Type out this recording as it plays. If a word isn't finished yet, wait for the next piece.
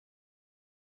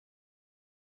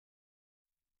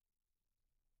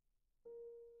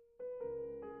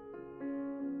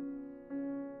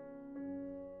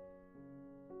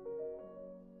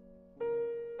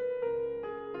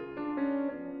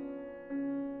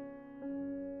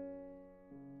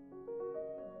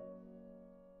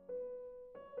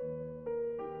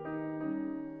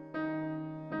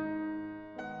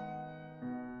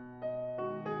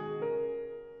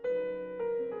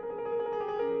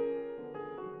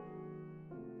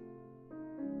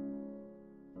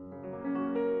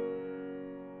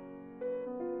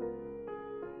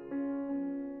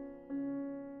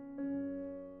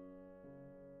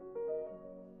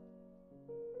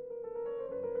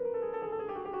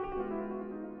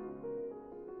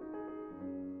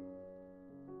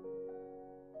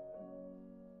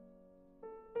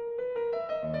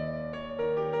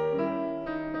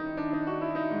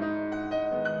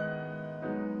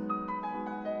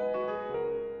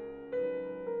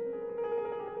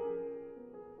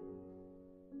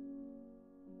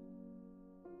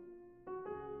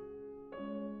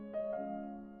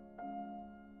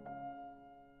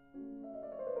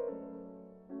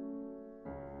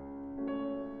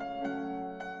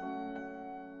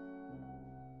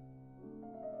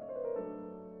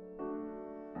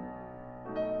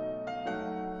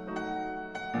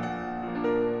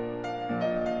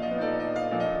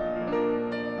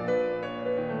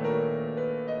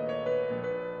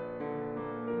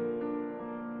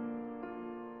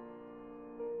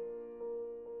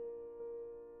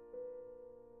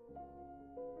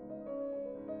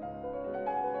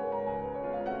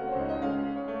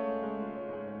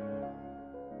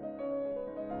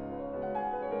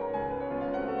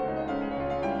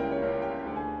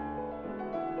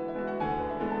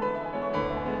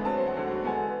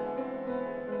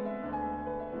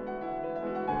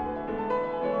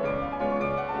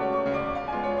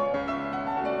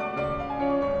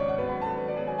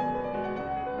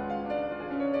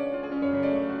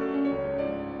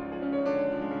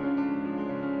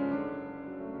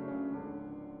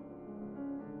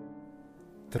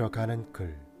들어가는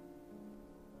글.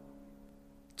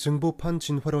 증보판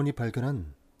진화론이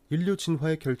발견한 인류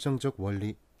진화의 결정적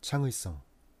원리 창의성.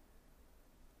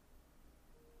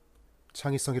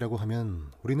 창의성이라고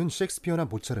하면 우리는 셰익스피어나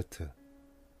모차르트,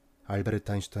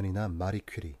 알베르트 아인슈타인이나 마리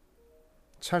퀴리,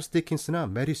 찰스 디킨스나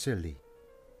메리 셸리,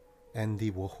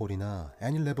 앤디 워홀이나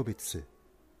애니 레보비츠,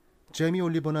 제이미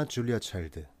올리버나 줄리아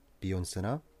차일드,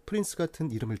 비욘세나 프린스 같은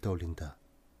이름을 떠올린다.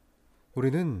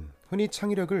 우리는 흔히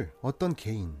창의력을 어떤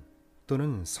개인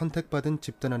또는 선택받은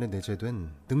집단 안에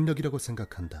내재된 능력이라고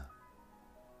생각한다.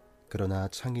 그러나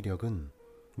창의력은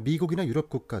미국이나 유럽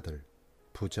국가들,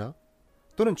 부자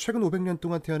또는 최근 500년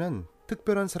동안 태어난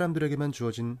특별한 사람들에게만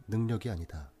주어진 능력이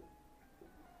아니다.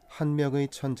 한 명의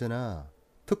천재나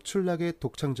특출나게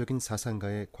독창적인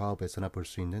사상가의 과업에서나 볼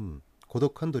수 있는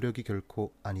고독한 노력이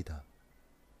결코 아니다.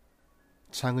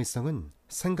 창의성은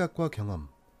생각과 경험,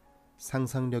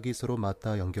 상상력이 서로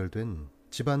맞닿아 연결된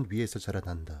집안 위에서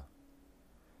자라난다.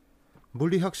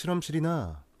 물리학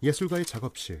실험실이나 예술가의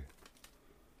작업실,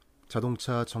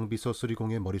 자동차 정비소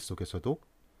수리공의 머릿속에서도,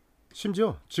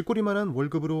 심지어 쥐꼬리만한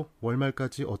월급으로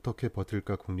월말까지 어떻게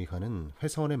버틸까 궁리하는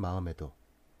회사원의 마음에도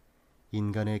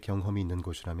인간의 경험이 있는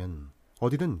곳이라면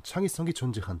어디든 창의성이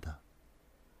존재한다.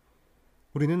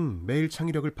 우리는 매일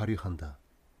창의력을 발휘한다.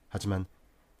 하지만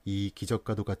이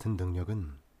기적과도 같은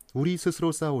능력은 우리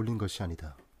스스로 쌓아 올린 것이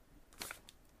아니다.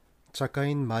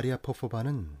 작가인 마리아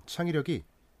포포바는 창의력이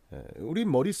우리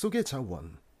머릿속의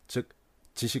자원, 즉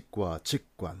지식과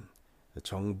직관,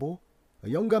 정보,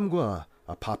 영감과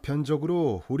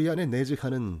파편적으로 우리 안에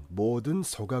내재하는 모든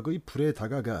소각의 불에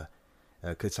다가가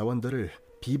그 자원들을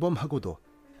비범하고도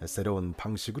새로운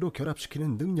방식으로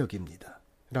결합시키는 능력입니다.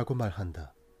 라고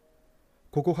말한다.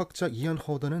 고고학자 이안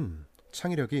허더는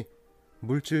창의력이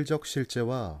물질적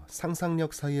실제와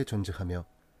상상력 사이에 존재하며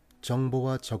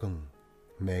정보와 적응,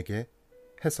 매개,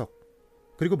 해석,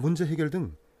 그리고 문제 해결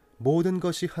등 모든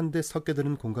것이 한데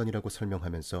섞여드는 공간이라고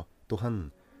설명하면서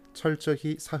또한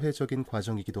철저히 사회적인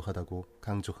과정이기도 하다고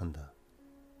강조한다.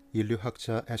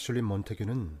 인류학자 애슐리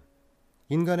몬테규는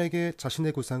인간에게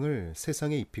자신의 구상을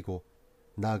세상에 입히고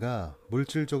나아가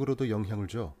물질적으로도 영향을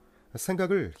줘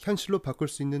생각을 현실로 바꿀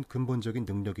수 있는 근본적인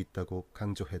능력이 있다고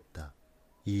강조했다.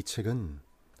 이 책은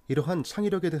이러한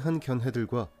창의력에 대한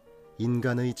견해들과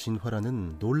인간의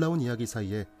진화라는 놀라운 이야기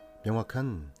사이에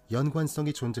명확한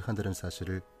연관성이 존재한다는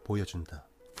사실을 보여준다.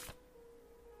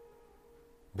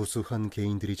 무수한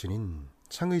개인들이 지닌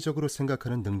창의적으로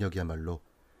생각하는 능력이야말로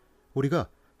우리가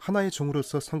하나의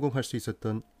종으로서 성공할 수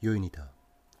있었던 요인이다.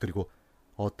 그리고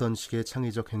어떤 식의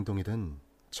창의적 행동이든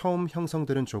처음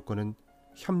형성되는 조건은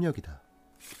협력이다.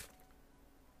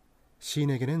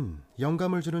 시인에게는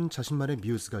영감을 주는 자신만의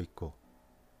뮤즈가 있고,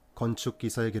 건축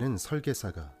기사에게는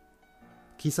설계사가,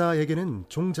 기사에게는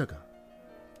종자가,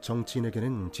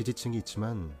 정치인에게는 지지층이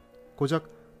있지만 고작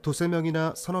두세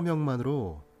명이나 서너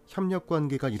명만으로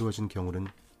협력관계가 이루어진 경우는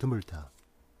드물다.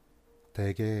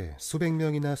 대개 수백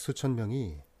명이나 수천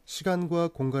명이 시간과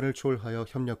공간을 초월하여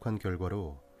협력한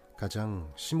결과로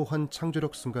가장 심오한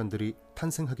창조력 순간들이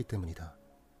탄생하기 때문이다.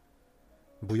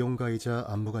 무용가이자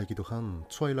안무가이기도 한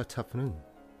트와일라 차프는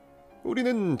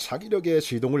우리는 창의력에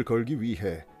시동을 걸기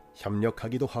위해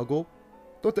협력하기도 하고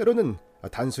또 때로는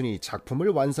단순히 작품을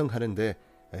완성하는데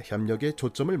협력에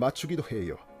초점을 맞추기도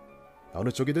해요. 어느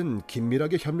쪽이든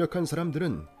긴밀하게 협력한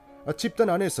사람들은 집단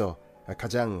안에서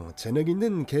가장 재능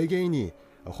있는 개개인이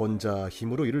혼자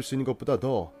힘으로 이룰 수 있는 것보다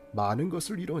더 많은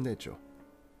것을 이뤄내죠.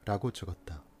 라고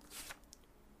적었다.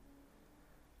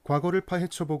 과거를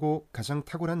파헤쳐보고 가장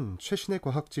탁월한 최신의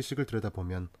과학 지식을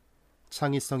들여다보면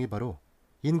창의성이 바로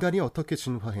인간이 어떻게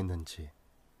진화했는지,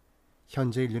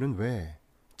 현재 인류는 왜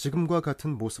지금과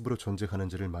같은 모습으로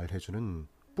존재하는지를 말해주는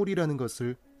뿌리라는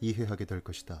것을 이해하게 될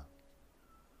것이다.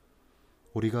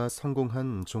 우리가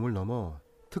성공한 종을 넘어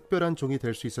특별한 종이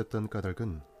될 수 있었던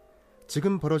까닭은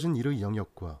지금 벌어진 일의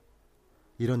영역과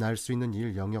일어날 수 있는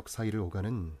일 영역 사이를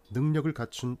오가는 능력을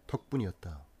갖춘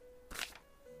덕분이었다.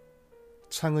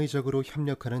 창의적으로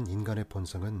협력하는 인간의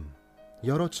본성은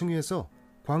여러 층위에서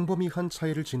광범위한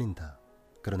차이를 지닌다.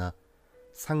 그러나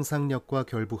상상력과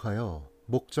결부하여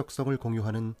목적성을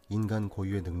공유하는 인간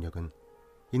고유의 능력은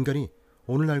인간이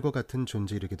오늘날과 같은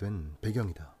존재에 이르게 된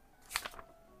배경이다.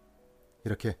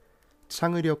 이렇게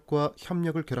창의력과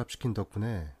협력을 결합시킨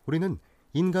덕분에 우리는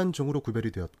인간종으로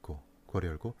구별이 되었고, 괄호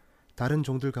열고 다른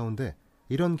종들 가운데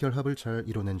이런 결합을 잘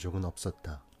이뤄낸 종은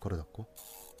없었다. 괄호 닫고.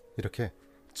 이렇게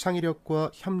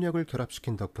창의력과 협력을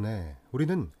결합시킨 덕분에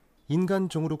우리는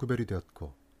인간종으로 구별이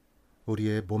되었고,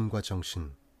 우리의 몸과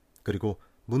정신, 그리고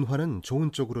문화는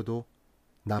좋은 쪽으로도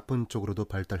나쁜 쪽으로도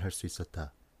발달할 수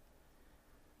있었다.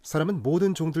 사람은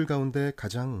모든 종들 가운데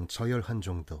가장 저열한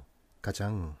종도,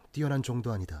 가장 뛰어난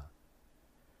종도 아니다.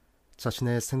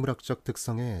 자신의 생물학적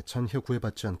특성에 전혀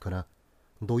구애받지 않거나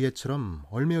노예처럼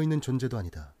얽매여 있는 존재도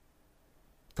아니다.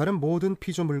 다른 모든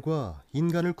피조물과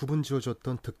인간을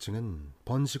구분지어줬던 특징은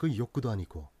번식의 욕구도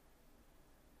아니고,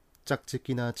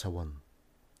 짝짓기나 자원,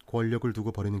 권력을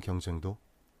두고 벌이는 경쟁도,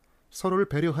 서로를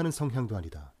배려하는 성향도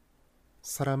아니다.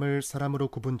 사람을 사람으로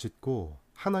구분짓고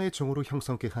하나의 종으로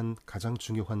형성케 한 가장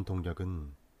중요한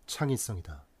동력은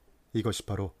창의성이다. 이것이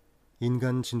바로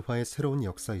인간 진화의 새로운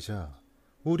역사이자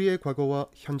우리의 과거와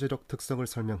현재적 특성을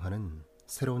설명하는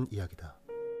새로운 이야기다.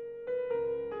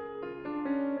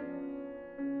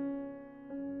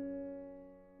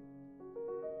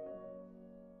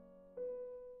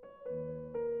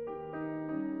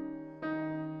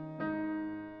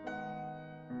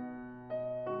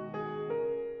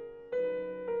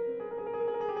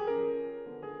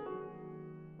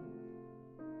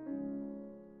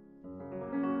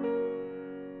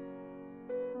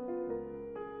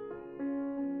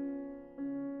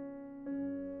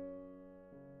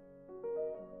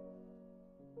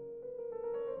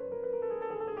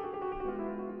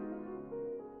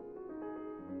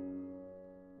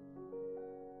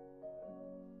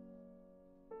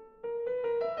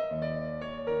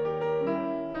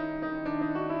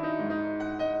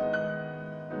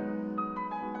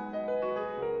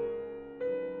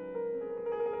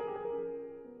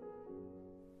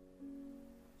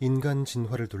 인간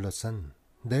진화를 둘러싼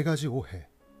 4가지 오해.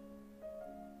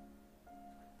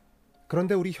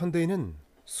 그런데 우리 현대인은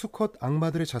수컷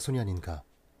악마들의 자손이 아닌가?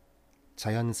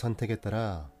 자연 선택에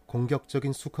따라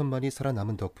공격적인 수컷만이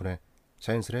살아남은 덕분에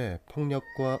자연스레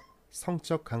폭력과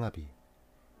성적 강압이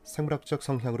생물학적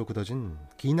성향으로 굳어진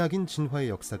기나긴 진화의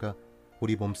역사가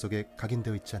우리 몸속에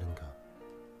각인되어 있지 않은가?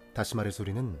 다시 말해서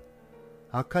우리는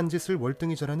악한 짓을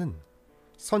월등히 잘하는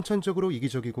선천적으로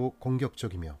이기적이고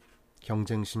공격적이며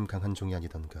경쟁심 강한 종이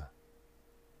아니던가?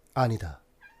 아니다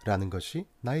라는 것이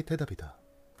나의 대답이다.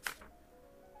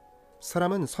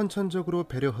 사람은 선천적으로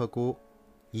배려하고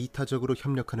이타적으로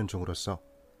협력하는 종으로서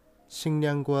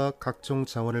식량과 각종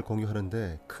자원을 공유하는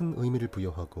데 큰 의미를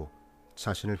부여하고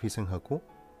자신을 희생하고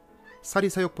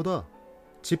사리사욕보다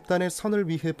집단의 선을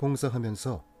위해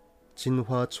봉사하면서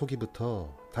진화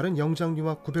초기부터 다른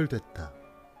영장류와 구별됐다.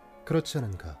 그렇지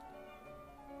않은가?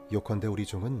 요컨대 우리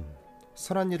종은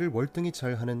선한 일을 월등히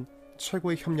잘하는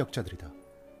최고의 협력자들이다.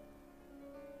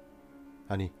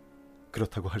 아니,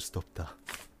 그렇다고 할 수도 없다.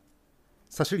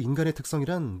 사실 인간의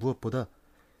특성이란 무엇보다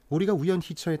우리가 우연히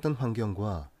처했던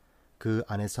환경과 그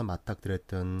안에서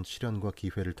맞닥뜨렸던 시련과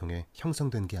기회를 통해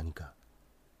형성된 게 아닌가.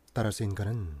 따라서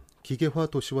인간은 기계화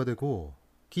도시화되고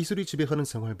기술이 지배하는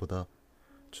생활보다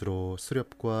주로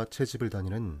수렵과 채집을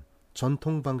다니는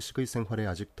전통 방식의 생활에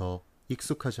아직 더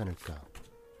익숙하지 않을까.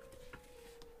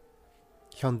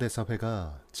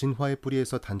 현대사회가 진화의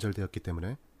뿌리에서 단절되었기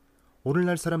때문에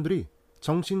오늘날 사람들이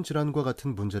정신질환과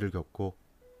같은 문제를 겪고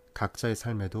각자의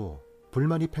삶에도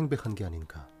불만이 팽배한 게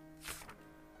아닌가.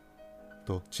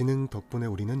 또 지능 덕분에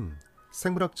우리는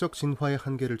생물학적 진화의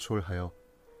한계를 초월하여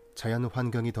자연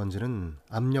환경이 던지는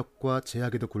압력과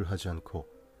제약에도 굴하지 않고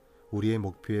우리의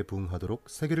목표에 부응하도록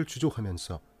세계를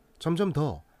주조하면서 점점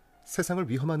더 세상을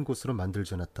위험한 곳으로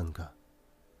만들지 않았던가.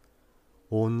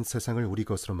 온 세상을 우리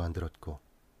것으로 만들었고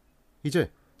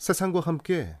이제 세상과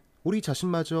함께 우리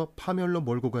자신마저 파멸로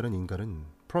몰고 가는 인간은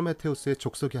프로메테우스의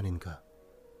족속이 아닌가.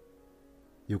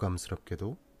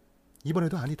 유감스럽게도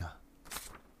이번에도 아니다.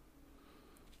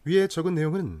 위에 적은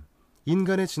내용은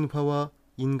인간의 진화와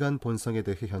인간 본성에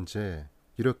대해 현재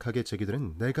유력하게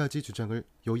제기되는 4가지 주장을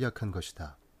요약한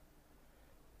것이다.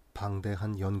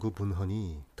 방대한 연구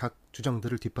문헌이 각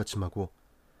주장들을 뒷받침하고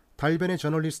달변의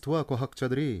저널리스트와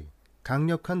과학자들이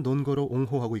강력한 논거로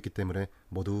옹호하고 있기 때문에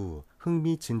모두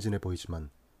흥미진진해 보이지만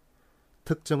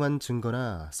특정한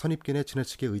증거나 선입견에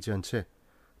지나치게 의지한 채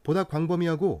보다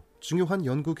광범위하고 중요한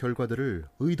연구 결과들을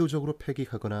의도적으로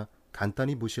폐기하거나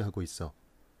간단히 무시하고 있어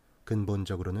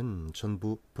근본적으로는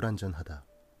전부 불완전하다.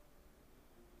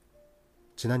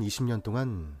 지난 20년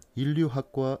동안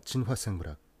인류학과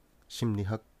진화생물학,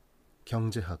 심리학,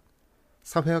 경제학,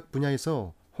 사회학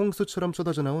분야에서 홍수처럼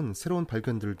쏟아져 나온 새로운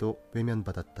발견들도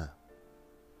외면받았다.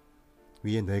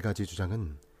 위의 4가지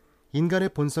주장은 인간의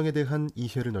본성에 대한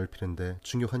이해를 넓히는 데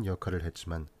중요한 역할을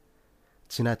했지만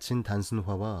지나친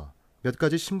단순화와 몇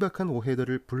가지 심각한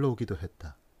오해들을 불러오기도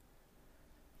했다.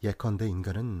 예컨대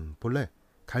인간은 본래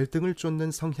갈등을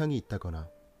쫓는 성향이 있다거나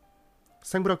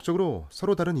생물학적으로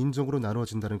서로 다른 인종으로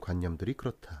나누어진다는 관념들이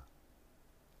그렇다.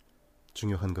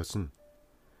 중요한 것은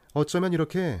어쩌면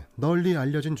이렇게 널리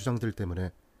알려진 주장들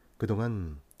때문에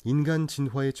그동안 인간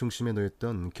진화의 중심에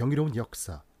놓였던 경이로운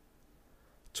역사,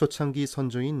 초창기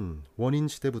선조인 원인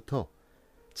시대부터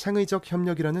창의적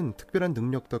협력이라는 특별한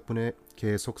능력 덕분에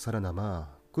계속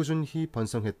살아남아 꾸준히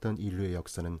번성했던 인류의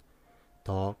역사는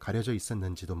더 가려져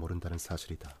있었는지도 모른다는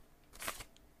사실이다.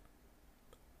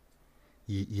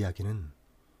 이 이야기는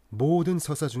모든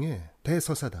서사 중에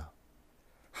대서사다.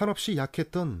 한없이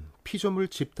약했던 피조물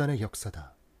집단의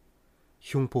역사다.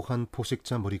 흉포한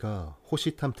포식자 무리가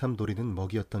호시탐탐 노리는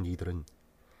먹이였던 이들은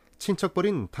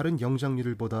친척벌인 다른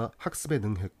영장류들보다 학습에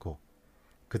능했고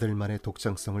그들만의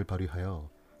독창성을 발휘하여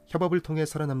협업을 통해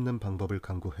살아남는 방법을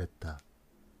강구했다.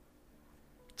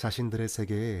 자신들의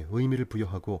세계에 의미를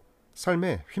부여하고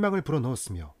삶에 희망을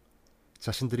불어넣었으며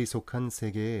자신들이 속한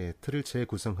세계의 틀을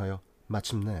재구성하여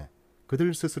마침내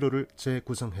그들 스스로를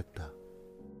재구성했다.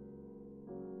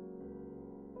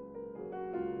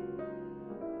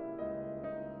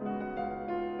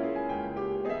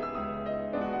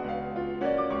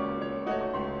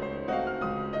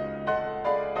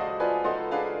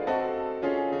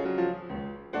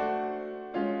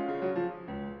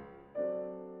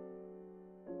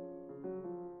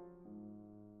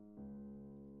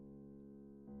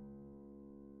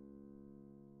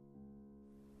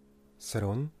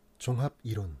 새로운 종합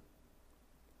이론.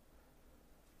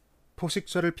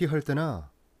 포식자를 피할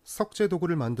때나 석재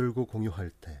도구를 만들고 공유할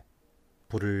때,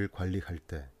 불을 관리할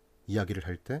때, 이야기를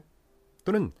할 때,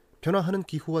 또는 변화하는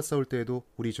기후와 싸울 때에도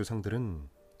우리 조상들은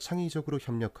창의적으로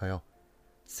협력하여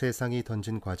세상이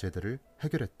던진 과제들을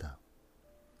해결했다.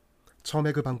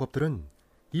 처음에 그 방법들은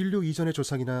인류 이전의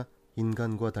조상이나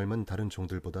인간과 닮은 다른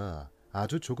종들보다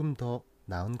아주 조금 더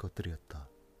나은 것들이었다.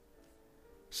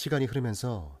 시간이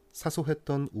흐르면서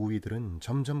사소했던 우위들은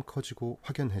점점 커지고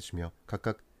확연해지며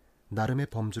각각 나름의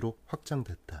범주로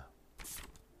확장됐다.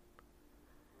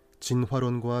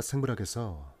 진화론과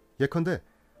생물학에서 예컨대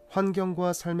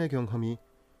환경과 삶의 경험이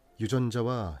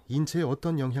유전자와 인체에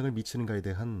어떤 영향을 미치는가에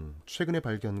대한 최근의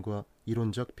발견과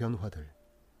이론적 변화들,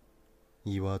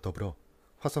 이와 더불어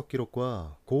화석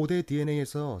기록과 고대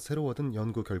DNA에서 새로 얻은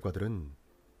연구 결과들은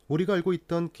우리가 알고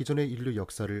있던 기존의 인류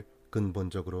역사를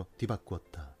근본적으로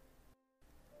뒤바꾸었다.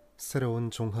 새로운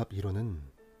종합 이론은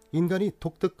인간이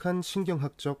독특한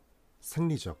신경학적,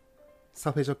 생리적,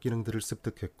 사회적 기능들을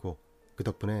습득했고 그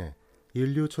덕분에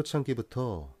인류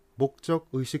초창기부터 목적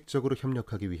의식적으로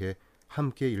협력하기 위해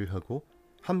함께 일하고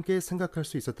함께 생각할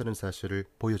수 있었다는 사실을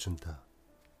보여준다.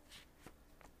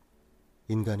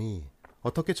 인간이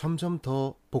어떻게 점점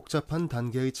더 복잡한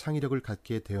단계의 창의력을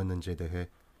갖게 되었는지에 대해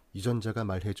유전자가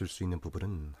말해줄 수 있는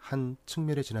부분은 한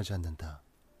측면에 지나지 않는다.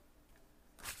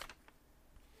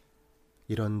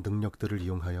 이런 능력들을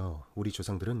이용하여 우리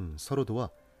조상들은 서로 도와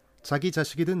자기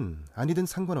자식이든 아니든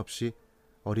상관없이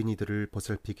어린이들을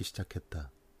보살피기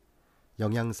시작했다.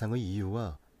 영양상의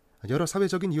이유와 여러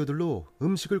사회적인 이유들로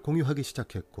음식을 공유하기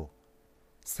시작했고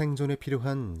생존에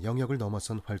필요한 영역을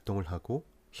넘어선 활동을 하고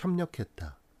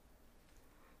협력했다.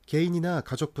 개인이나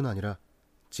가족뿐 아니라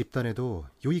집단에도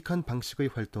유익한 방식의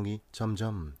활동이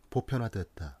점점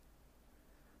보편화됐다.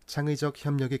 창의적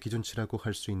협력의 기준치라고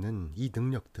할 수 있는 이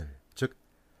능력들, 즉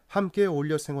함께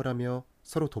어울려 생활하며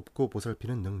서로 돕고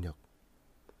보살피는 능력,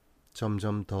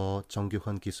 점점 더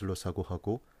정교한 기술로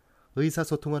사고하고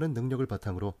의사소통하는 능력을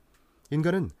바탕으로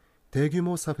인간은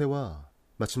대규모 사회와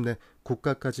마침내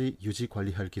국가까지 유지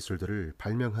관리할 기술들을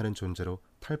발명하는 존재로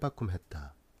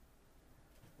탈바꿈했다.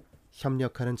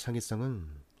 협력하는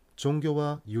창의성은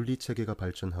종교와 윤리체계가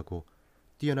발전하고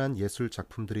뛰어난 예술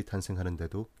작품들이 탄생하는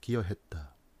데도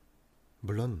기여했다.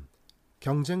 물론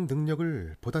경쟁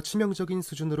능력을 보다 치명적인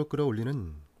수준으로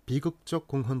끌어올리는 비극적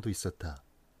공헌도 있었다.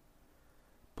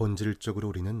 본질적으로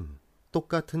우리는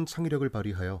똑같은 창의력을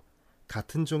발휘하여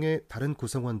같은 종의 다른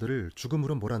구성원들을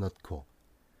죽음으로 몰아넣고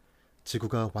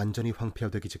지구가 완전히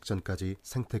황폐화되기 직전까지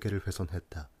생태계를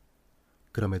훼손했다.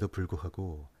 그럼에도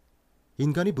불구하고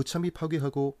인간이 무참히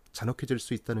파괴하고 잔혹해질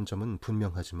수 있다는 점은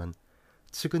분명하지만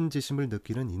측은지심을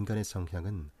느끼는 인간의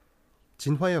성향은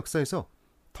진화의 역사에서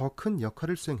더 큰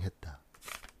역할을 수행했다.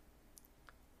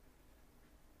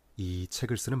 이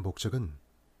책을 쓰는 목적은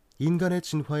인간의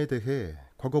진화에 대해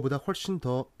과거보다 훨씬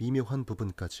더 미묘한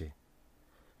부분까지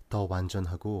더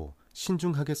완전하고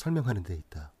신중하게 설명하는 데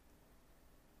있다.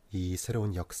 이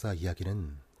새로운 역사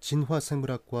이야기는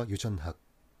진화생물학과 유전학,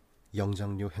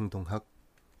 영장류 행동학,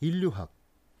 인류학,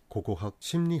 고고학,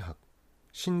 심리학,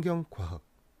 신경과학,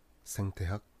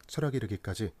 생태학, 철학에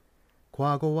이르기까지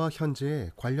과거와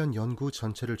현재의 관련 연구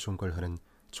전체를 총괄하는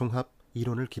종합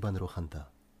이론을 기반으로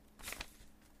한다.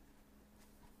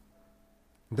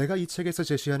 내가 이 책에서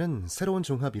제시하는 새로운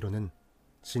종합 이론은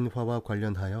진화와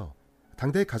관련하여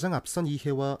당대의 가장 앞선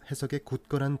이해와 해석에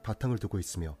굳건한 바탕을 두고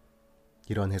있으며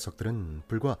이러한 해석들은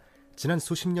불과 지난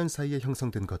수십 년 사이에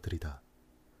형성된 것들이다.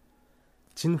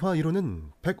 진화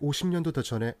이론은 150년도 더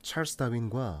전에 찰스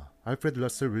다윈과 알프레드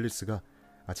러셀 윌리스가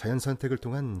자연 선택을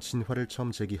통한 진화를 처음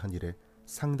제기한 이래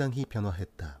상당히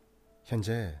변화했다.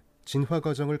 현재 진화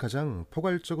과정을 가장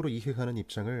포괄적으로 이해하는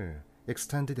입장을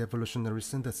Extended Evolutionary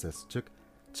Synthesis, 즉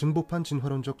증복한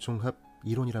진화론적 종합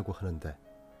이론이라고 하는데,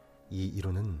 이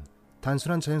이론은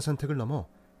단순한 자연 선택을 넘어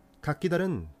각기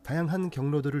다른 다양한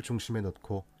경로들을 중심에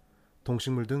놓고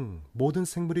동식물 등 모든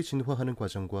생물이 진화하는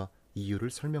과정과 이유를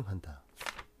설명한다.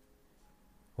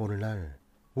 오늘날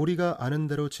우리가 아는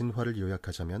대로 진화를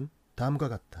요약하자면 다음과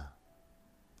같다.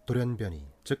 돌연변이,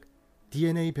 즉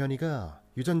DNA 변이가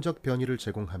유전적 변이를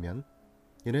제공하면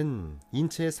이는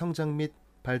인체의 성장 및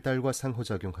발달과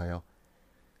상호작용하여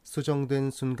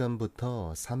수정된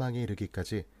순간부터 사망에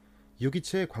이르기까지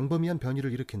유기체의 광범위한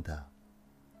변이를 일으킨다.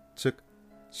 즉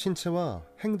신체와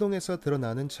행동에서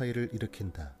드러나는 차이를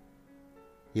일으킨다.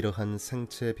 이러한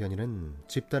생체 변이는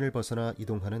집단을 벗어나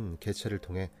이동하는 개체를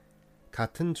통해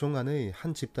같은 종 안의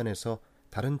한 집단에서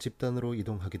다른 집단으로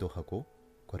이동하기도 하고,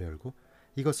 괄호 열고,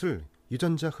 이것을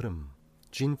유전자 흐름,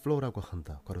 gene flow라고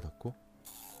한다, 괄호 닫고.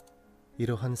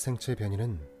 이러한 생체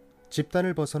변이는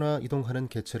집단을 벗어나 이동하는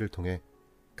개체를 통해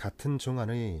같은 종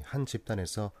안의 한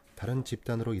집단에서 다른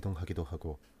집단으로 이동하기도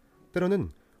하고,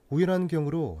 때로는 우연한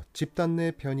경우로 집단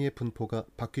내 변이의 분포가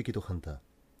바뀌기도 한다.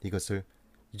 이것을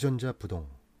유전자 부동,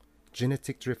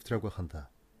 genetic drift라고 한다.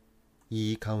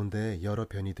 이 가운데 여러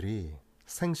변이들이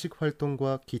생식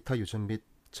활동과 기타 유전 및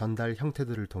전달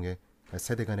형태들을 통해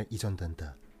세대 간에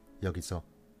이전된다. 여기서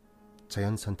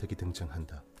자연 선택이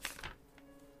등장한다.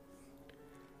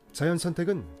 자연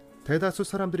선택은 대다수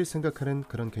사람들이 생각하는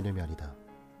그런 개념이 아니다.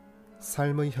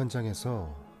 삶의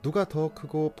현장에서 누가 더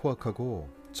크고 포악하고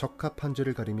적합한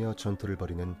죄를 가리며 전투를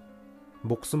벌이는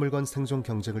목숨을 건 생존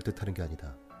경쟁을 뜻하는 게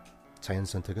아니다. 자연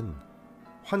선택은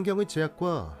환경의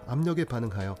제약과 압력에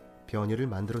반응하여 변이를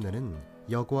만들어내는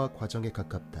여과 과정에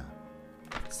가깝다.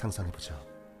 상상해보자.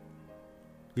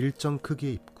 일정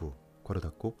크기의 입구, 괄호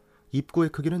닫고, 입구의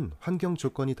크기는 환경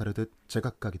조건이 다르듯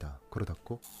제각각이다, 괄호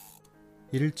닫고.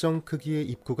 일정 크기의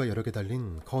입구가 여러 개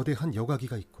달린 거대한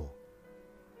여과기가 있고,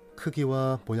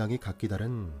 크기와 모양이 각기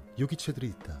다른 유기체들이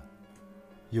있다.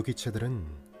 유기체들은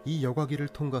이 여과기를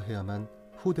통과해야만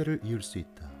후대를 이을 수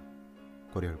있다.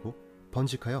 괄호 열고,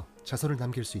 번식하여 자손을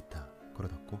남길 수 있다, 괄호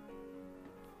닫고.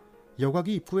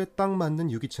 여과기 입구에 딱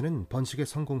맞는 유기체는 번식에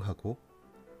성공하고,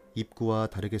 입구와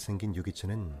다르게 생긴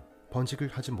유기체는 번식을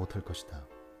하지 못할 것이다.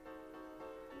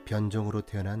 변종으로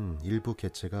태어난 일부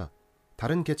개체가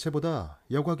다른 개체보다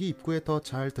여과기 입구에 더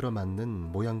잘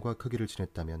들어맞는 모양과 크기를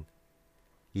지녔다면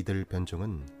이들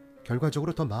변종은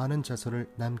결과적으로 더 많은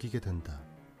자손을 남기게 된다.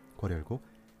 괄호 열고,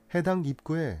 해당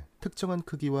입구에 특정한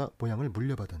크기와 모양을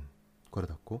물려받은, 괄호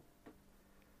닫고.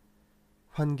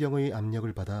 환경의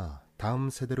압력을 받아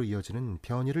다음 세대로 이어지는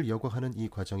변이를 여과하는 이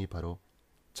과정이 바로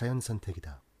자연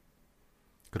선택이다.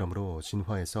 그러므로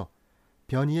진화에서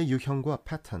변이의 유형과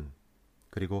패턴,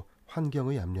 그리고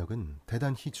환경의 압력은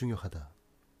대단히 중요하다.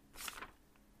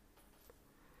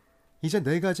 이제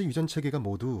 4가지 유전 체계가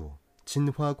모두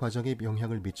진화 과정에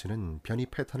영향을 미치는 변이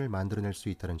패턴을 만들어낼 수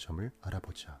있다는 점을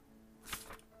알아보자.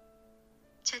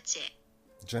 첫째,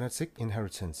 genetic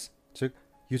inheritance, 즉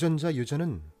유전자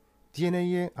유전은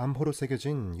DNA의 암호로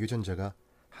새겨진 유전자가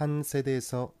한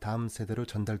세대에서 다음 세대로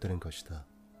전달되는 것이다.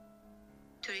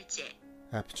 둘째,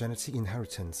 epigenetic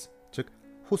inheritance, 즉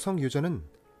후성 유전은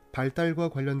발달과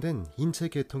관련된 인체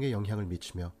계통에 영향을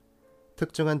미치며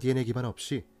특정한 DNA 기반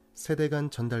없이 세대 간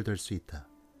전달될 수 있다.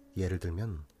 예를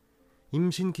들면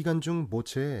임신 기간 중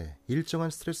모체에 일정한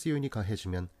스트레스 요인이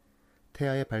가해지면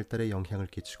태아의 발달에 영향을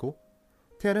끼치고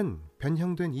태아는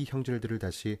변형된 이 형질들을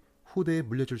다시 후대에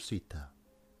물려줄 수 있다.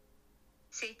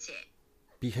 셋째,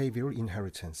 behavioral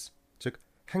inheritance, 즉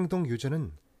행동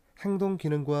유전은 행동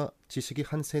기능과 지식이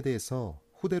한 세대에서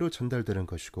후대로 전달되는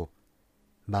것이고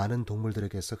많은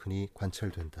동물들에게서 흔히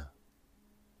관찰된다.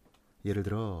 예를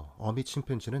들어 어미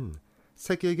침팬지는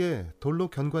새끼에게 돌로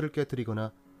견과를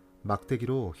깨뜨리거나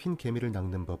막대기로 흰 개미를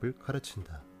낚는 법을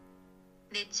가르친다.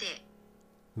 넷째,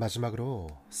 마지막으로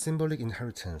symbolic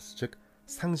inheritance, 즉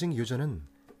상징 유전은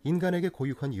인간에게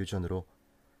고유한 유전으로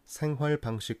생활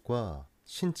방식과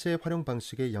신체 활용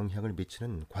방식에 영향을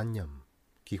미치는 관념,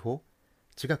 기호,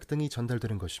 지각 등이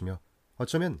전달되는 것이며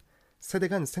어쩌면 세대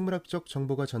간 생물학적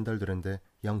정보가 전달되는데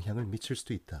영향을 미칠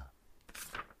수도 있다.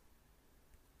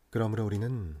 그러므로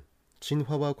우리는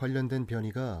진화와 관련된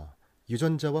변이가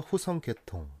유전자와 후성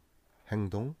계통,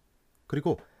 행동,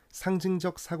 그리고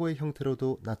상징적 사고의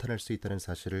형태로도 나타날 수 있다는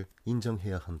사실을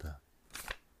인정해야 한다.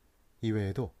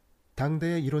 이외에도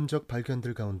당대의 이론적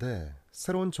발견들 가운데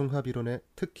새로운 종합이론에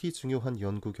특히 중요한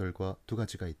연구 결과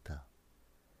 2가지가 있다.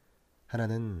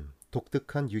 하나는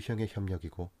독특한 유형의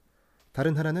협력이고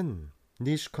다른 하나는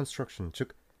niche construction,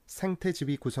 즉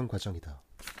생태지위 구성 과정이다.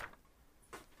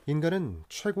 인간은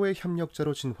최고의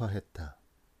협력자로 진화했다.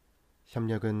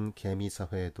 협력은 개미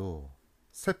사회에도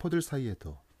세포들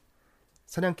사이에도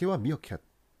사냥개와 미어캣,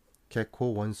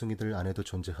 개코 원숭이들 안에도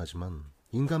존재하지만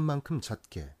인간만큼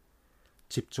잦게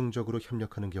집중적으로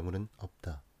협력하는 경우는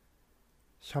없다.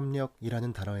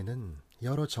 협력이라는 단어에는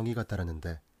여러 정의가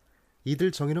따르는데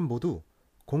이들 정의는 모두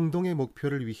공동의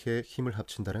목표를 위해 힘을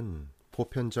합친다는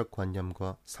보편적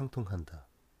관념과 상통한다.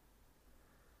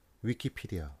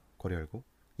 위키피디아 괄호 열고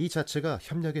이 자체가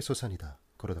협력의 소산이다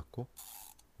괄호 닫고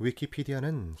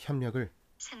위키피디아는 협력을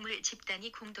생물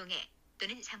집단이 공동의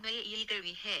또는 상호의 이익을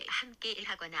위해 함께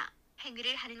일하거나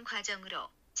행위를 하는 과정으로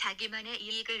자기만의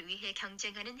이익을 위해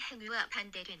경쟁하는 행위와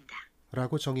반대된다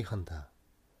라고 정의한다.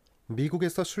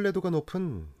 미국에서 신뢰도가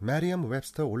높은 메리엄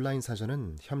웹스터 온라인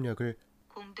사전은 협력을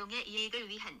공동의 이익을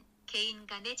위한 개인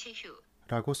간의 제휴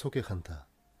라고 소개한다.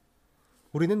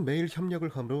 우리는 매일 협력을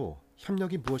하므로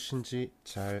협력이 무엇인지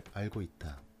잘 알고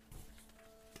있다.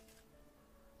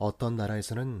 어떤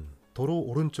나라에서는 도로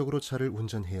오른쪽으로 차를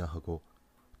운전해야 하고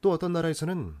또 어떤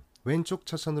나라에서는 왼쪽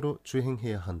차선으로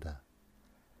주행해야 한다.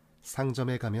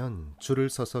 상점에 가면 줄을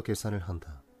서서 계산을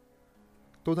한다.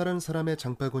 또 다른 사람의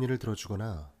장바구니를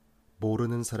들어주거나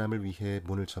모르는 사람을 위해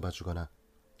문을 잡아주거나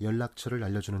연락처를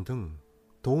알려주는 등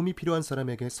도움이 필요한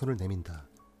사람에게 손을 내민다.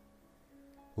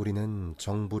 우리는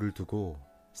정부를 두고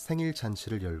생일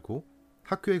잔치를 열고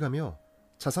학교에 가며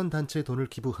자선단체에 돈을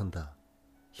기부한다.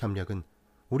 협력은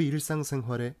우리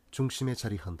일상생활의 중심에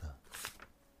자리한다.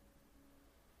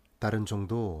 다른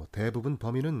종도 대부분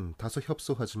범인은 다소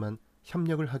협소하지만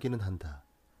협력을 하기는 한다.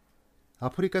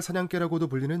 아프리카 사냥개라고도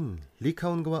불리는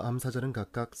리카온과 암사자는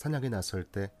각각 사냥에 나설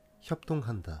때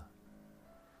협동한다.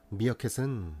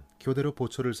 미어캣은 교대로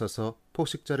보초를 써서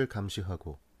포식자를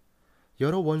감시하고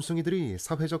여러 원숭이들이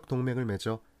사회적 동맹을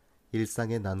맺어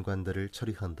일상의 난관들을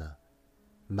처리한다.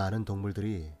 많은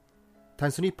동물들이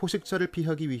단순히 포식자를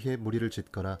피하기 위해 무리를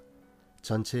짓거나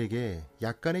전체에게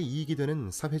약간의 이익이 되는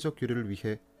사회적 교류를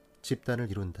위해 집단을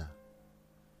이룬다.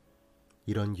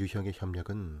 이런 유형의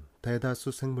협력은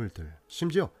대다수 생물들,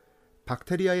 심지어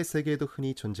박테리아의 세계에도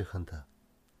흔히 존재한다.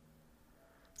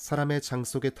 사람의 장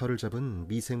속의 털을 잡은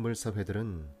미생물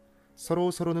사회들은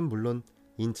서로는 물론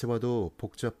인체와도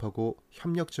복잡하고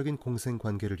협력적인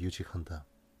공생관계를 유지한다.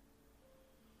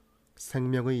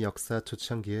 생명의 역사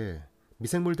초창기에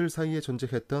미생물들 사이에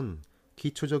존재했던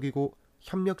기초적이고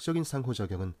협력적인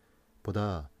상호작용은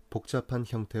보다 복잡한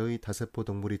형태의 다세포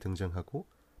동물이 등장하고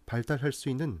발달할 수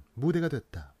있는 무대가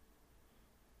됐다.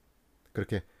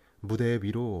 그렇게 무대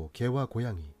위로 개와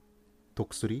고양이,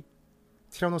 독수리,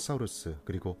 티라노사우루스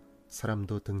그리고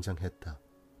사람도 등장했다.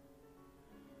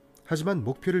 하지만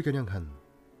목표를 겨냥한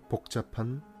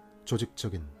복잡한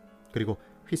조직적인 그리고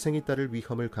희생이 따를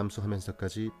위험을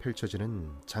감수하면서까지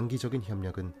펼쳐지는 장기적인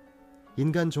협력은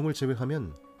인간종을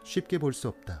제외하면 쉽게 볼 수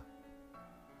없다.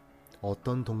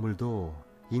 어떤 동물도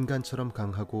인간처럼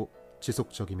강하고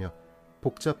지속적이며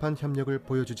복잡한 협력을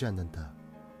보여주지 않는다.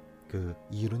 그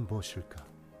이유는 무엇일까?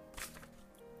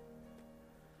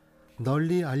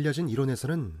 널리 알려진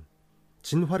이론에서는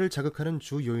진화를 자극하는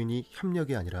주 요인이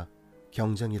협력이 아니라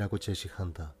경쟁이라고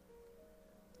제시한다.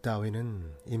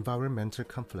 다윈은 environmental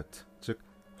conflict, 즉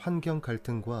환경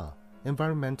갈등과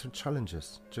environmental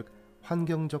challenges, 즉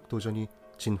환경적 도전이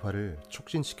진화를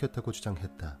촉진시켰다고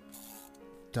주장했다.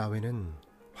 다윈은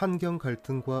환경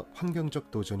갈등과 환경적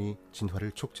도전이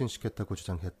진화를 촉진시켰다고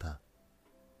주장했다.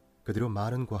 그 뒤로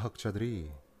많은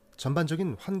과학자들이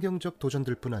전반적인 환경적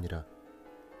도전들뿐 아니라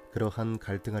그러한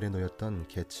갈등 아래 놓였던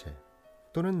개체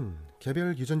또는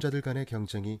개별 유전자들 간의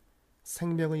경쟁이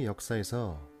생명의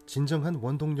역사에서 진정한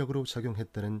원동력으로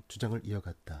작용했다는 주장을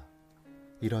이어갔다.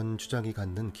 이런 주장이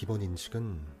갖는 기본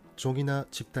인식은 종이나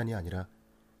집단이 아니라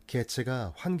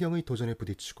개체가 환경의 도전에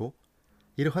부딪히고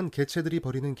이러한 개체들이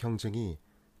벌이는 경쟁이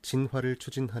진화를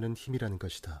추진하는 힘이라는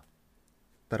것이다.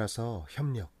 따라서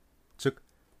협력, 즉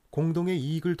공동의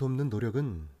이익을 돕는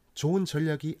노력은 좋은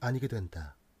전략이 아니게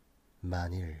된다.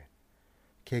 만일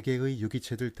개개의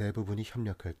유기체들 대부분이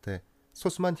협력할 때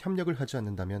소수만 협력을 하지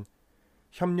않는다면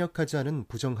협력하지 않은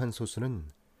부정한 소수는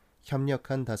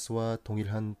협력한 다수와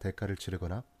동일한 대가를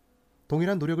치르거나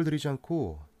동일한 노력을 들이지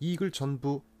않고 이익을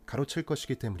전부 가로챌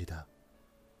것이기 때문이다.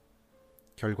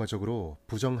 결과적으로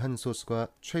부정한 소수가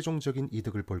최종적인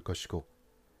이득을 볼 것이고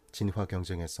진화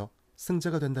경쟁에서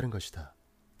승자가 된다는 것이다.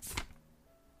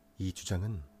 이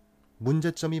주장은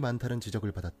문제점이 많다는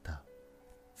지적을 받았다.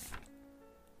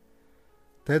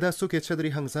 대다수 개체들이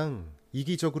항상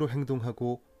이기적으로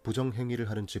행동하고 부정행위를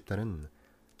하는 집단은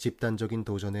집단적인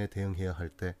도전에 대응해야 할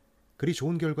때 그리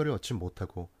좋은 결과를 얻지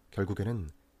못하고 결국에는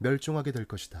멸종하게 될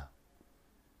것이다.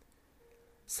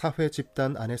 사회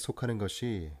집단 안에 속하는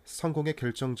것이 성공의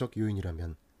결정적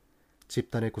요인이라면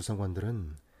집단의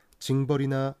구성원들은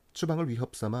징벌이나 추방을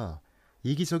위협 삼아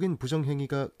이기적인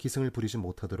부정행위가 기승을 부리지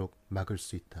못하도록 막을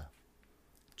수 있다.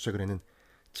 최근에는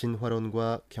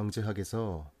진화론과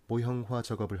경제학에서 모형화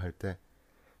작업을 할 때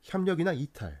협력이나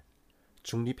이탈,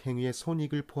 중립행위의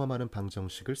손익을 포함하는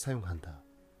방정식을 사용한다.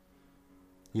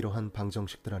 이러한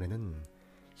방정식들 안에는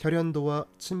혈연도와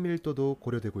친밀도도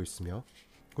고려되고 있으며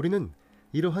우리는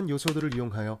이러한 요소들을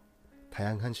이용하여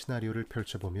다양한 시나리오를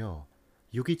펼쳐보며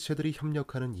유기체들이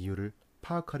협력하는 이유를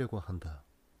파악하려고 한다.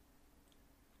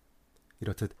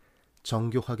 이렇듯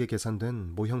정교하게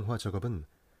계산된 모형화 작업은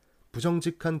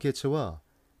부정직한 개체와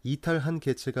이탈한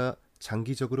개체가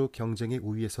장기적으로 경쟁의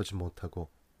우위에 서지 못하고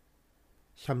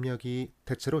협력이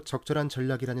대체로 적절한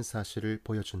전략이라는 사실을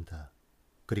보여준다.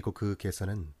 그리고 그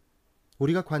계산은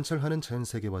우리가 관찰하는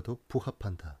자연세계와도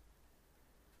부합한다.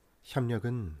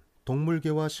 협력은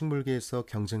동물계와 식물계에서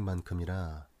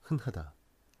경쟁만큼이나 흔하다.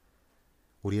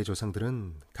 우리의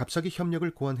조상들은 갑자기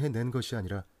협력을 고안해낸 것이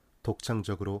아니라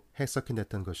독창적으로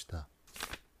해석해냈던 것이다.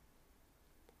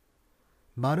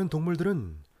 많은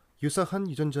동물들은 유사한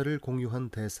유전자를 공유한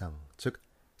대상, 즉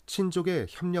친족의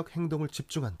협력 행동을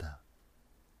집중한다.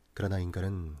 그러나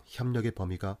인간은 협력의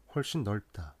범위가 훨씬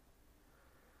넓다.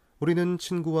 우리는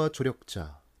친구와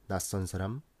조력자, 낯선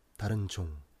사람, 다른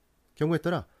종, 경우에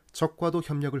따라 적과도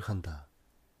협력을 한다.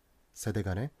 세대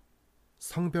간에,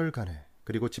 성별 간에,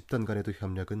 그리고 집단 간에도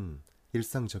협력은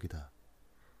일상적이다.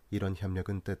 이런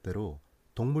협력은 때때로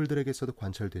동물들에게서도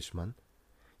관찰되지만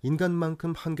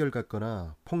인간만큼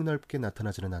한결같거나 폭넓게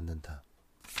나타나지는 않는다.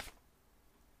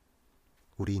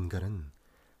 우리 인간은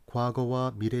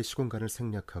과거와 미래 시공간을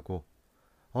생략하고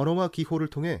언어와 기호를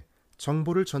통해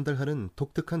정보를 전달하는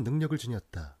독특한 능력을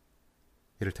지녔다.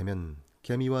 이를테면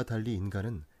개미와 달리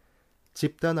인간은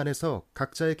집단 안에서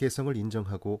각자의 개성을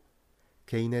인정하고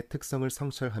개인의 특성을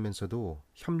성찰하면서도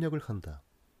협력을 한다.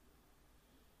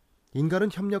 인간은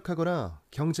협력하거나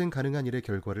경쟁 가능한 일의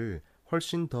결과를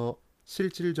훨씬 더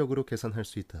실질적으로 계산할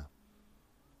수 있다.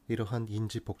 이러한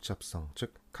인지 복잡성,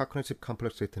 즉 Cognitive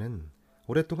Complexity는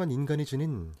오랫동안 인간이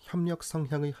지닌 협력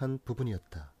성향의 한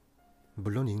부분이었다.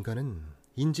 물론 인간은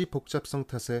인지 복잡성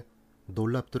탓에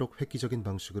놀랍도록 획기적인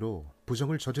방식으로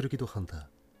부정을 저지르기도 한다.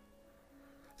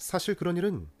 사실 그런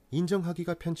일은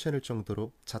인정하기가 편치 않을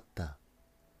정도로 잦다.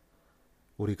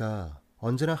 우리가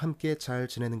언제나 함께 잘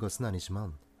지내는 것은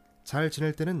아니지만 잘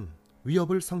지낼 때는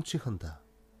위협을 성취한다.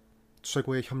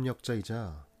 최고의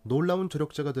협력자이자 놀라운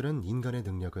조력자가 되는 인간의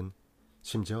능력은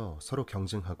심지어 서로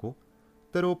경쟁하고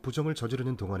때로 부정을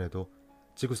저지르는 동안에도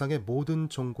지구상의 모든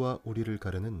종과 우리를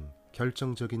가르는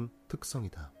결정적인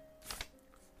특성이다.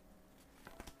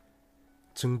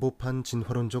 증보판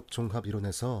진화론적 종합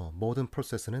이론에서 모든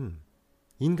프로세스는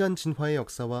인간 진화의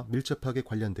역사와 밀접하게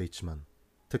관련돼 있지만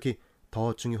특히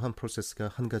더 중요한 프로세스가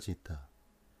한 가지 있다.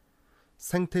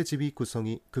 생태지위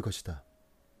구성이 그것이다.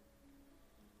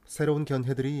 새로운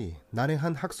견해들이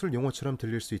난해한 학술 용어처럼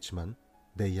들릴 수 있지만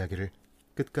내 이야기를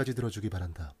끝까지 들어주기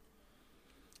바란다.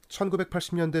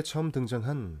 1980년대 처음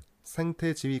등장한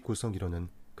생태지위 구성 이론은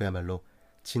그야말로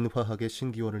진화학의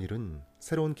신기원을 이룬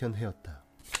새로운 견해였다.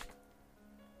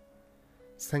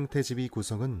 생태지위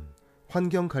구성은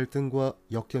환경 갈등과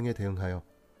역경에 대응하여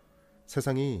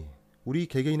세상이 우리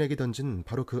개개인에게 던진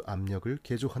바로 그 압력을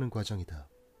개조하는 과정이다.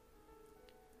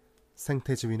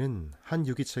 생태지위는 한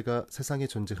유기체가 세상에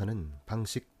존재하는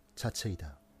방식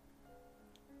자체이다.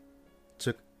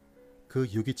 즉, 그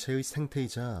유기체의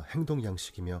생태이자 행동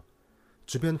양식이며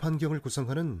주변 환경을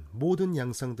구성하는 모든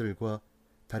양상들과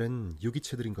다른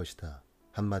유기체들인 것이다.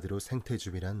 한마디로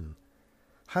생태주의란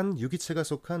한 유기체가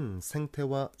속한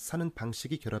생태와 사는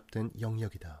방식이 결합된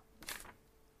영역이다.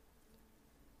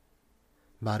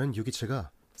 많은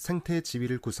유기체가 생태의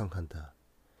지위를 구성한다.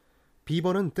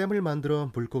 비버는 댐을 만들어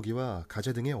물고기와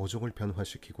가재 등의 어종을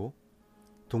변화시키고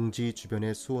둥지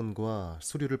주변의 수온과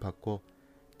수류를 바꿔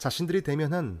자신들이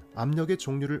대면한 압력의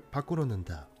종류를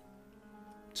바꿔놓는다.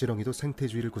 지렁이도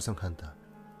생태주의를 구성한다.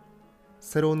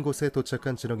 새로운 곳에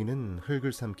도착한 지렁이는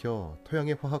흙을 삼켜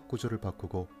토양의 화학 구조를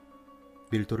바꾸고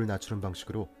밀도를 낮추는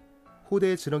방식으로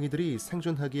후대의 지렁이들이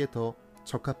생존하기에 더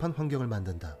적합한 환경을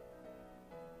만든다.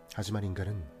 하지만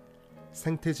인간은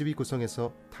생태지위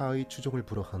구성에서 타의 추종을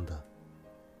불허한다.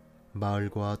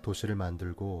 마을과 도시를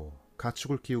만들고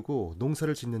가축을 키우고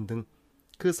농사를 짓는 등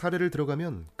그 사례를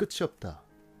들어가면 끝이 없다.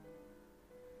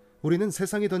 우리는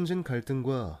세상이 던진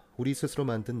갈등과 우리 스스로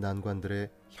만든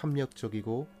난관들에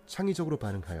협력적이고 창의적으로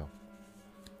반응하여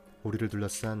우리를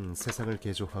둘러싼 세상을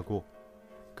개조하고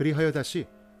그리하여 다시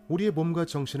우리의 몸과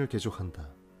정신을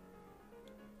개조한다.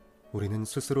 우리는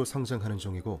스스로 성장하는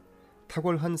종이고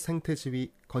탁월한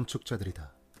생태지위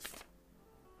건축자들이다.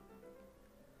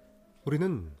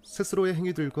 우리는 스스로의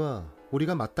행위들과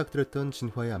우리가 맞닥뜨렸던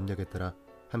진화의 압력에 따라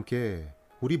함께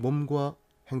우리 몸과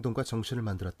행동과 정신을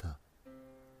만들었다.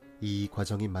 이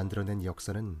과정이 만들어낸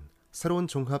역사는 새로운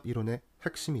종합 이론의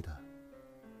핵심이다.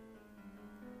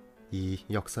 이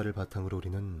역사를 바탕으로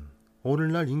우리는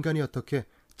오늘날 인간이 어떻게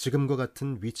지금과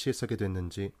같은 위치에 서게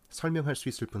됐는지 설명할 수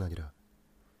있을 뿐 아니라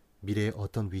미래의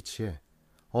어떤 위치에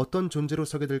어떤 존재로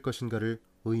서게 될 것인가를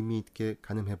의미 있게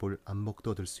가늠해 볼 안목도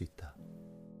얻을 수 있다.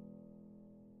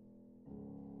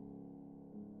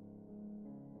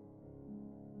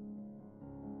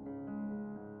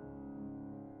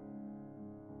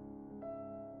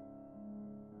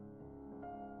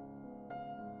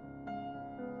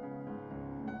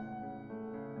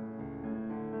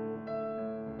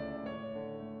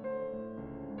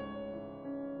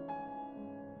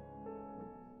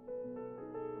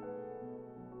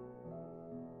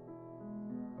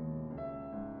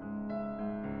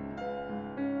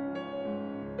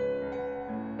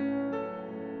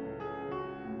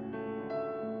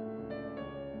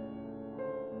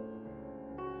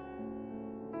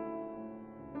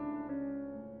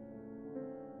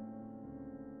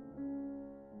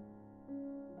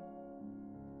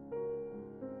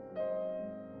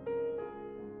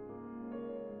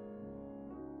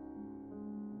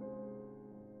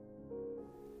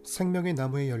 생명의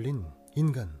나무에 열린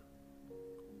인간.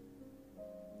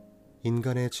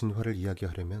 인간의 진화를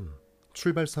이야기하려면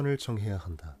출발선을 정해야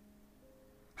한다.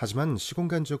 하지만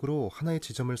시공간적으로 하나의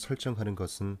지점을 설정하는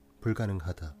것은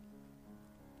불가능하다.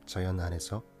 자연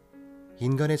안에서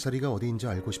인간의 자리가 어디인지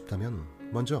알고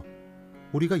싶다면 먼저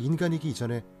우리가 인간이기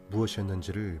이전에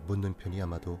무엇이었는지를 묻는 편이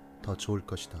아마도 더 좋을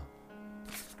것이다.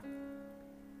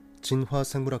 진화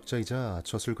생물학자이자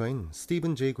저술가인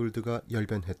스티븐 제이 골드가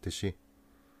열변했듯이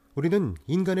우리는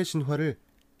인간의 진화를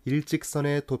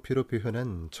일직선의 도표로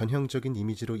표현한 전형적인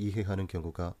이미지로 이해하는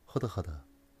경우가 허다하다.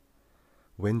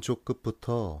 왼쪽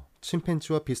끝부터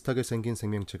침팬지와 비슷하게 생긴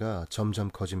생명체가 점점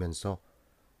커지면서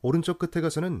오른쪽 끝에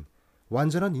가서는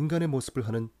완전한 인간의 모습을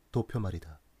하는 도표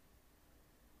말이다.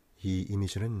 이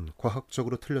이미지는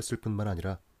과학적으로 틀렸을 뿐만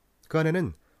아니라 그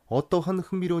안에는 어떠한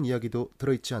흥미로운 이야기도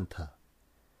들어있지 않다.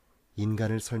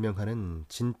 인간을 설명하는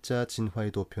진짜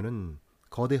진화의 도표는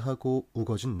거대하고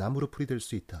우거진 나무로 풀이될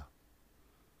수 있다.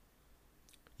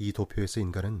 이 도표에서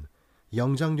인간은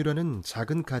영장류라는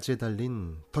작은 가지에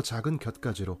달린 더 작은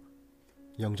곁가지로,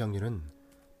 영장류는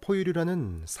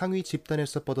포유류라는 상위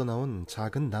집단에서 뻗어나온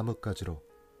작은 나뭇가지로,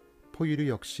 포유류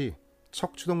역시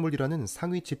척추동물이라는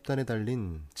상위 집단에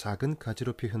달린 작은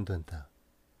가지로 표현된다.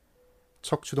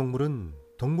 척추동물은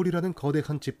동물이라는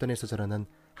거대한 집단에서 자라난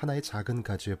하나의 작은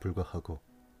가지에 불과하고,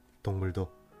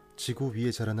 동물도 지구 위에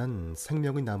자라난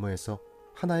생명의 나무에서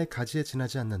하나의 가지에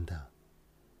지나지 않는다.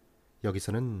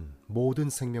 여기서는 모든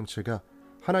생명체가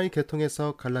하나의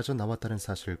계통에서 갈라져 나왔다는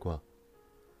사실과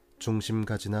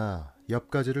중심가지나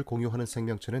옆가지를 공유하는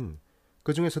생명체는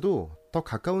그 중에서도 더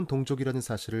가까운 동족이라는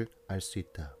사실을 알 수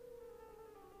있다.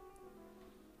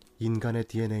 인간의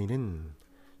DNA는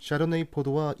샤르네이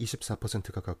포도와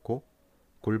 24%가 같고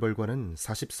꿀벌과는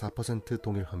 44%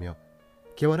 동일하며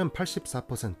개와는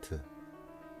 84%,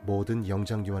 모든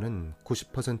영장류와는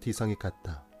 90% 이상이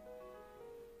같다.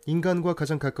 인간과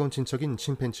가장 가까운 친척인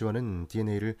침팬지와는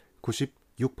DNA를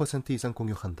 96% 이상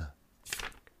공유한다.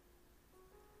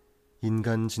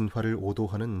 인간 진화를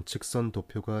오도하는 직선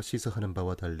도표가 시사하는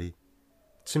바와 달리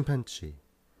침팬지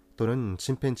또는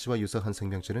침팬지와 유사한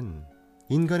생명체는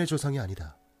인간의 조상이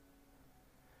아니다.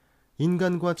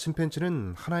 인간과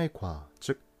침팬지는 하나의 과,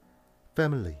 즉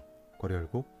패밀리, 괄호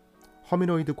열고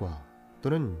허미노이드 과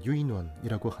또는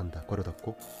유인원이라고 한다, 괄호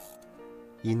닫고.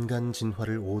 인간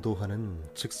진화를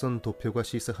오도하는 직선 도표가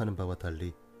시사하는 바와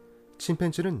달리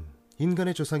침팬지는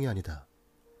인간의 조상이 아니다.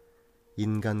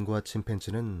 인간과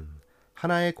침팬지는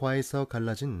하나의 과에서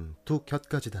갈라진 두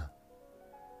곁가지다.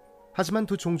 하지만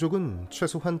두 종족은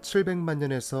최소한 700만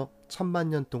년에서 1000만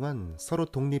년 동안 서로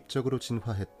독립적으로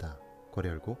진화했다, 괄호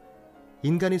열고.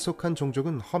 인간이 속한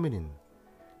종족은 허미닌,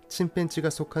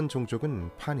 침팬지가 속한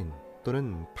종족은 파닌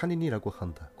또는 파닌이라고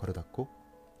한다, 괄호 닫고.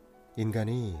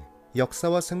 인간이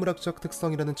역사와 생물학적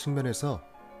특성이라는 측면에서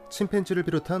침팬지를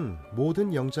비롯한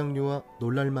모든 영장류와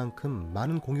놀랄 만큼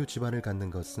많은 공유 집안을 갖는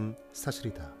것은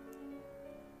사실이다.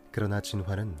 그러나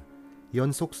진화는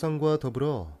연속성과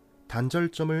더불어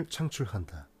단절점을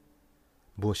창출한다.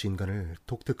 무엇이 인간을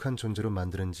독특한 존재로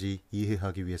만드는지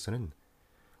이해하기 위해서는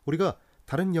우리가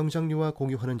다른 영장류와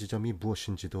공유하는 지점이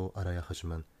무엇인지도 알아야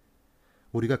하지만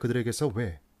우리가 그들에게서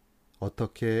왜,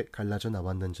 어떻게 갈라져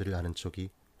나왔는지를 아는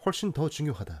쪽이 훨씬 더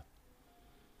중요하다.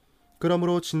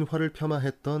 그러므로 진화를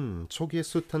폄하했던 초기의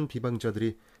숱한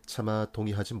비방자들이 차마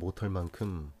동의하지 못할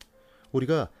만큼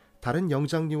우리가 다른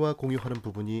영장류와 공유하는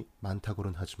부분이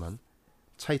많다고는 하지만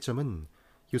차이점은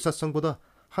유사성보다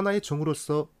하나의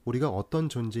종으로서 우리가 어떤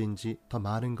존재인지 더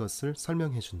많은 것을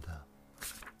설명해준다.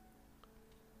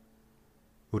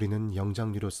 우리는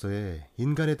영장류로서의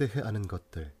인간에 대해 아는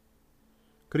것들,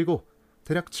 그리고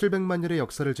대략 700만 년의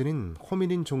역사를 지닌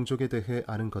호미닌 종족에 대해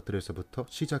아는 것들에서부터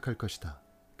시작할 것이다.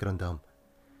 그런 다음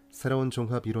새로운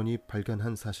종합 이론이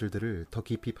발견한 사실들을 더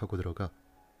깊이 파고 들어가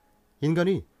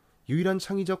인간이 유일한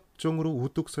창의적 종으로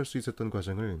우뚝 설 수 있었던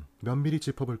과정을 면밀히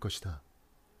짚어볼 것이다.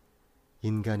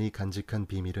 인간이 간직한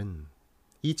비밀은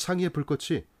이 창의의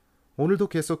불꽃이 오늘도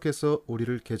계속해서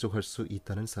우리를 개조할 수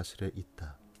있다는 사실에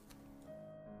있다.